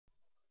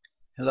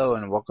Hello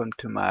and welcome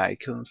to my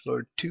Killing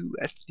Floor 2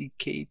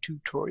 SDK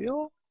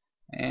tutorial,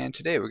 and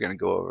today we're going to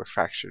go over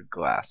fractured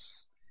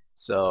glass.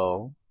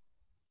 So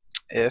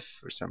if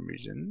for some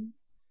reason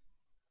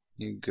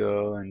you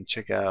go and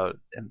check out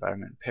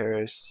environment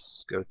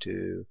Paris, go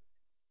to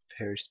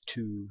Paris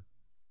 2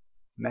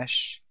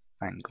 mesh,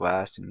 find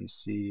glass, and you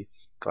see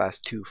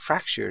glass 2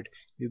 fractured,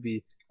 you'll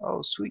be,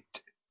 oh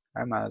sweet,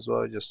 I might as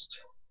well just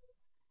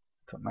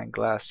put my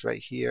glass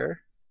right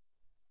here.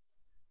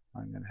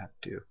 I'm going to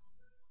have to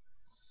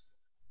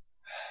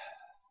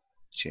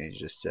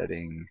change the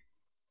setting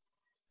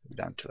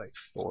down to like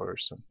 4 or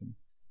something.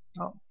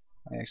 Oh,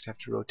 I actually have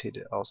to rotate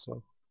it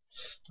also.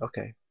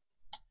 Okay.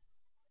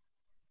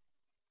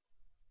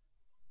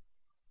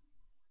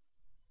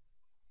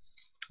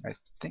 I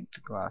think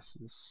the glass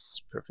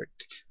is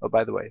perfect. Oh,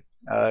 by the way,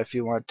 if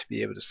you want to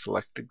be able to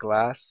select the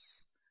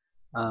glass,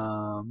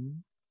 there's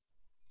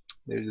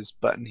this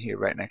button here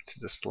right next to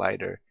the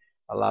slider.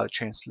 Allow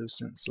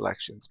translucent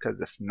selections,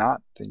 because if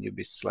not, then you'll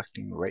be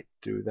selecting right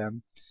through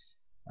them.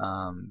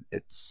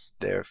 It's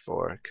there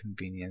for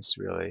convenience,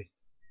 really,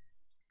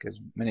 because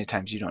many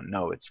times you don't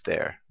know it's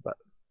there, but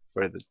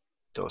for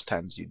those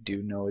times you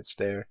do know it's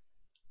there,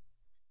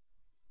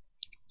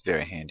 it's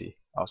very handy.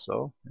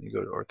 Also, when you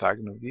go to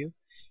orthogonal view,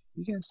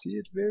 you can see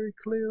it very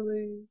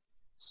clearly.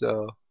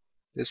 So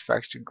this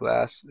fractured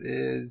glass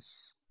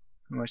is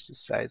pretty much the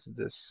size of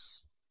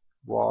this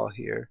wall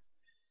here.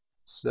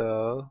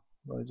 So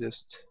we'll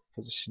just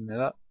position it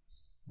up.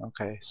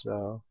 Okay,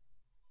 so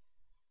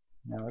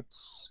now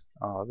it's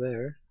all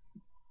there.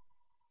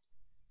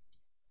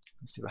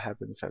 Let's see what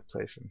happens if I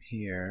play from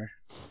here.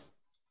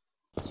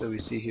 So we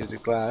see here's a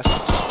glass.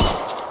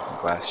 The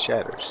glass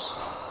shatters.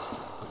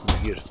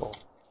 Looking beautiful.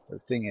 But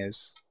the thing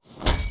is,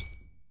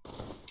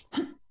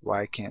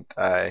 why can't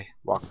I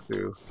walk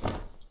through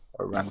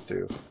or run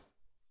through?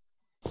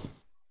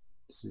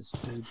 This is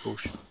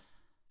bullshit.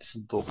 This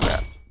is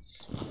bullcrap.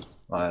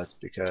 Well, that's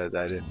because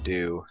I didn't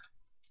do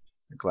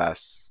the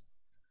glass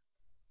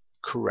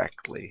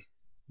correctly,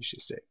 you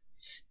should say.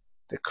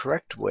 The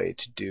correct way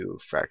to do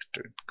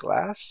fractured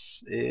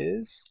glass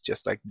is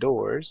just like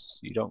doors.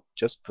 You don't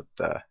just put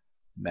the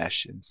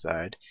mesh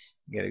inside.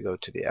 You gotta go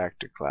to the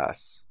actor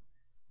class,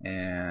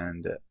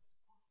 and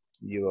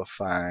you will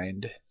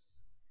find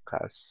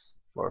class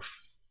for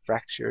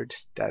fractured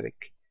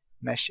static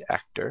mesh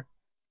actor.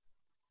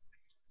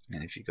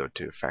 And if you go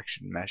to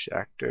fractured mesh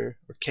actor,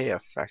 or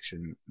KF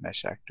fractured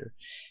mesh actor,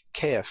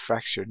 KF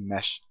fractured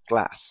mesh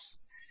glass.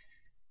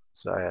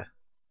 So I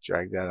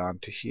drag that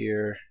onto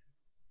here,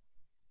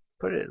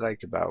 put it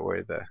like about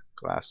where the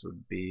glass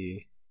would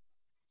be,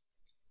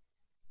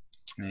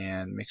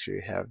 and make sure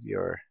you have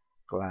your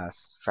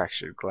glass,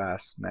 fractured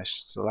glass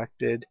mesh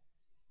selected.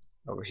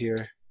 Over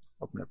here,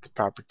 open up the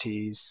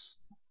properties,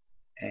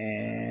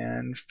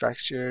 and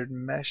fractured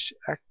mesh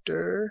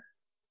actor,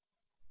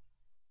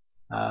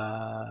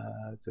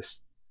 the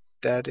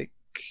static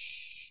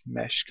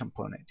mesh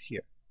component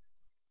here.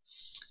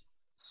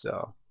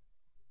 So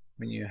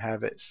when you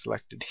have it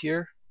selected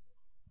here,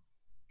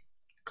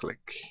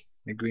 click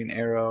the green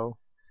arrow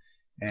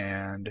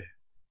and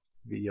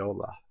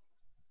viola.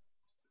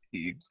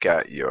 You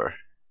got your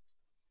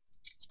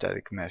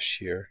static mesh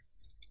here.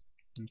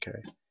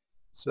 Okay,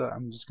 so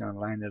I'm just going to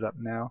line it up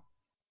now.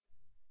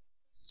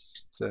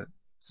 So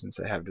since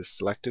I have this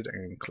selected, I'm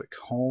going to click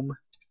home.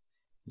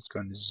 It's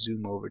going to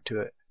zoom over to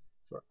it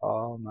for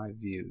all my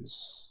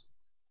views.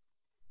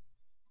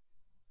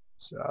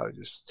 So I'll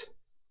just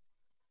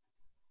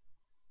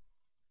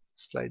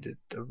slide it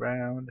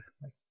around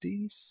like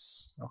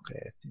this. Okay,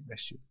 I think that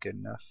should be good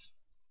enough.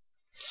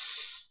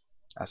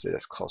 I'll say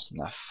that's close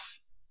enough.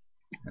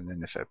 And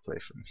then if I play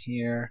from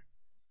here,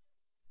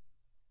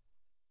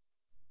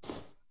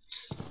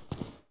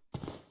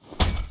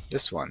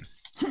 this one,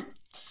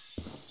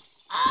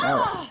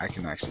 now I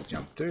can actually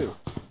jump through.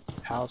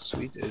 How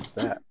sweet is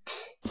that?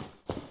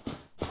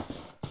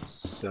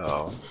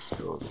 So let's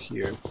go over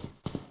here,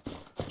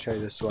 try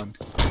this one.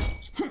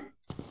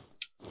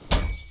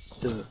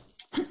 Still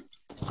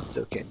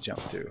can't jump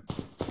through.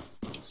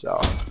 So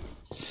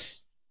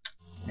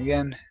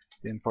again,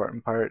 the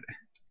important part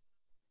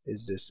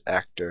is this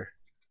actor,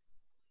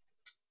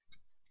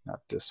 not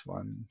this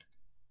one.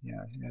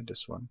 Yeah,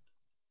 this one.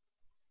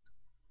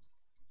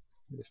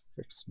 To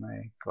fix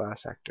my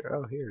glass actor.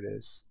 Oh, here it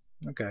is.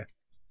 Okay.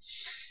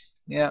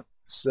 Yeah,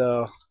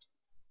 so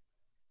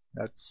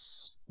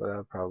that's what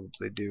I'll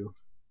probably do.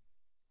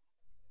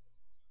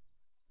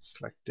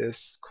 Select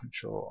this,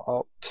 Control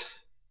Alt,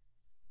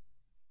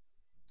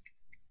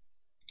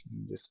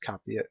 and just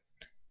copy it.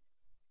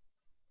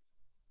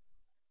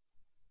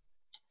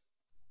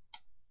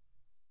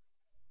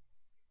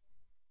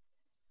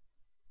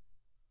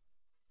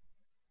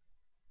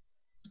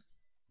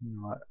 You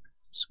know what?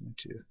 I'm just going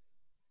to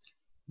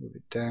move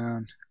it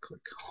down,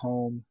 click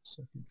home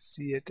so I can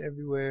see it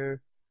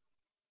everywhere.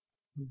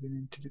 Moving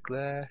into the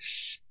glass.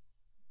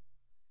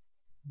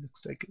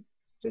 Looks like it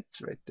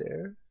fits right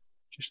there.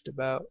 Just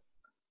about.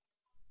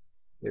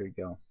 There we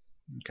go.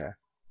 Okay.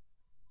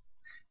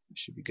 It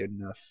should be good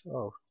enough.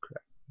 Oh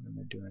crap, what am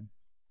I doing?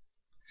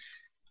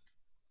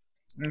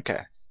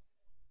 Okay.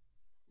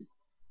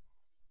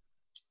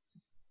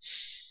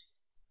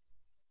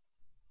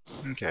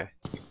 Okay.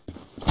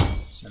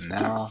 So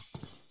now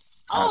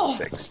it's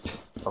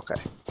fixed.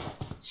 Okay.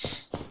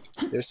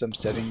 There's some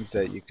settings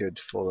that you could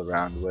fool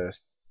around with.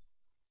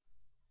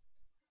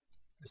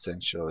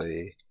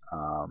 Essentially,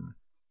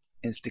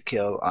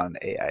 insta-kill on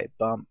AI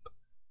bump,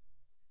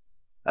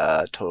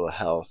 total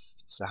health,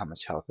 so how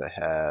much health it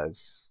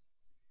has.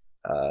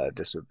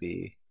 This would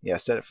be, yeah,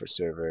 set it for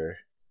server,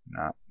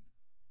 not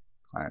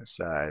client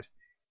side.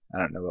 I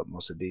don't know what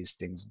most of these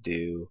things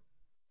do,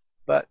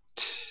 but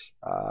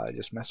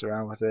just mess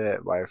around with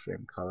it.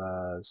 Wireframe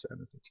colors, I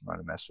don't think you want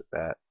to mess with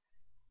that.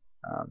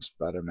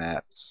 Splatter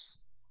maps.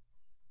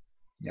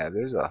 Yeah,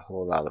 there's a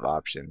whole lot of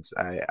options.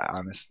 I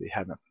honestly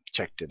haven't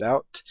checked it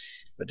out,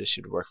 but it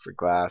should work for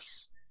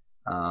glass.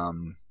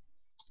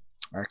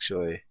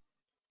 Actually,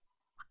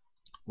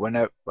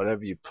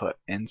 whatever you put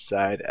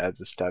inside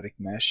as a static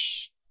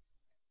mesh,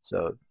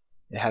 so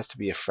it has to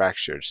be a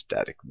fractured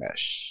static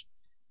mesh.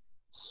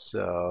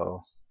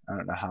 So I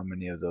don't know how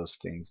many of those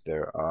things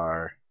there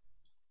are,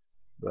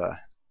 but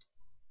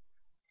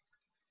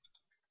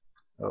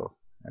oh,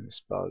 I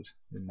misspelled,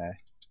 didn't I?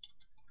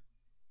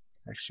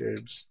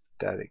 Fractured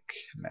static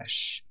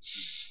mesh.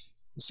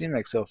 It seems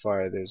like so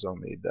far there's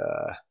only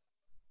the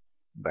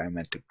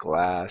environmental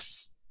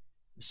glass,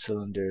 the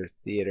cylinder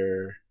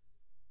theater,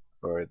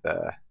 or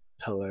the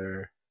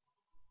pillar,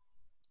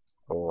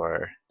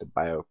 or the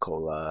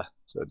biocola.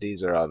 So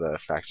these are all the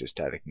fracture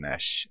static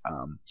mesh.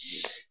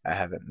 I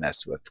haven't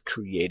messed with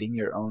creating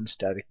your own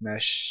static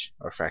mesh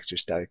or fracture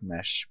static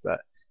mesh,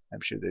 but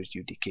I'm sure there's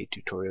UDK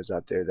tutorials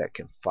out there that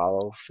can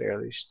follow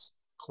fairly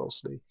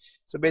closely.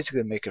 So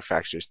basically make a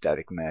fracture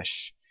static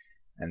mesh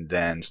and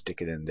then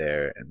stick it in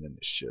there, and then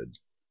it should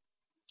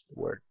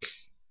work.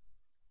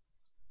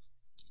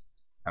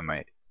 I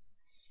might,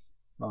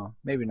 well,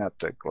 maybe not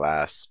the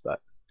glass, but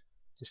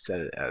just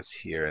set it as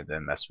here and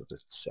then mess with the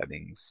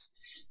settings.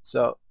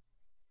 So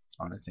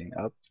only thing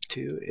up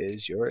to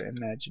is your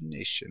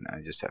imagination. I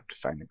just have to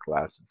find a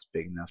glass that's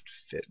big enough to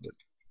fit with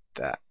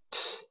that.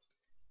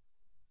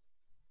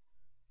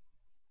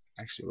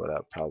 Actually, what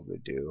I'll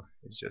probably do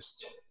is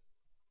just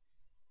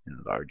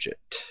enlarge it.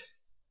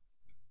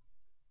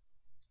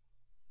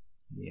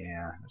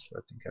 Yeah, that's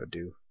what I think I'll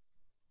do.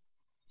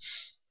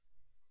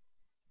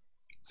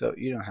 So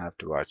you don't have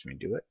to watch me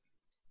do it,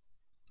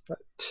 but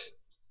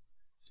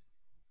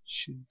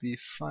should be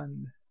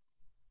fun.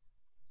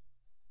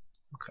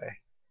 Okay.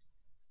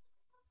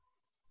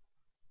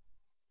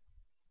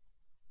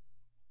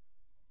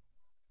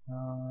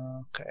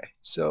 Okay,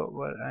 so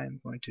what I'm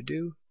going to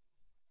do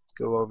is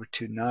go over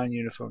to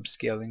non-uniform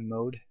scaling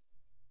mode,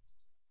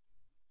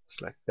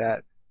 select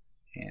that,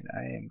 and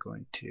I am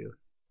going to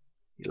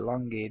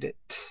elongate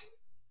it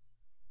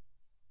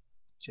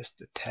just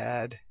a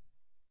tad,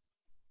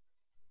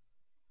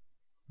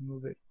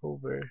 move it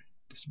over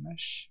this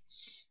mesh.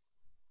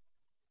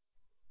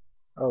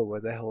 Oh,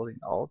 was I holding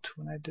Alt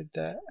when I did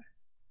that?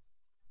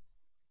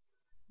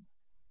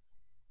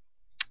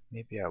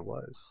 Maybe I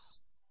was.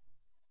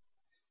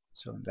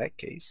 So in that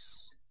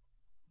case,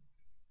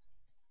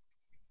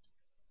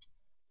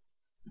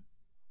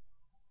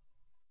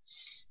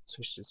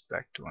 switch this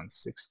back to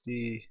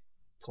 160,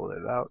 pull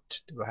it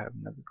out. Do I have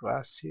another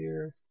glass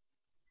here?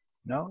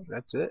 No,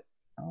 that's it.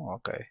 Oh,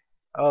 okay.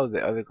 Oh,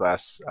 the other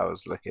glass I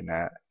was looking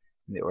at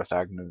in the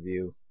orthogonal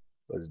view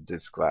was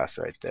this glass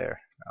right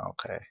there.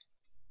 Okay.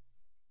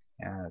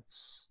 Yeah,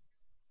 it's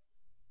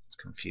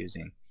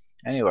confusing.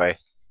 Anyway,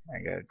 I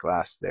got a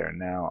glass there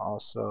now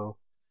also.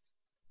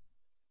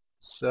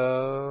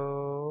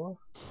 So,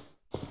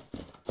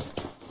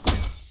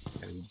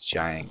 got a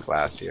giant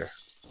glass here.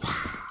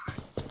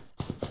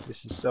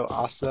 This is so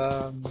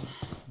awesome.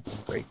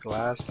 Great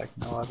glass like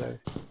no other.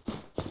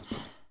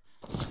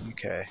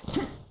 Okay.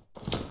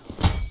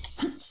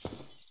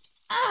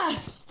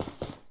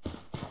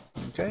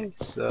 Okay,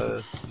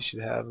 so you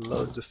should have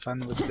loads of fun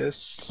with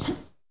this.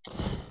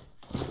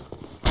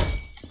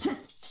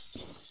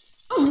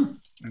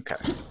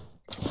 Okay.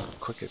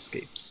 Quick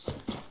escapes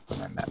on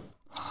that map.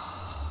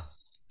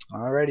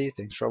 Alrighty,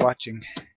 thanks for watching.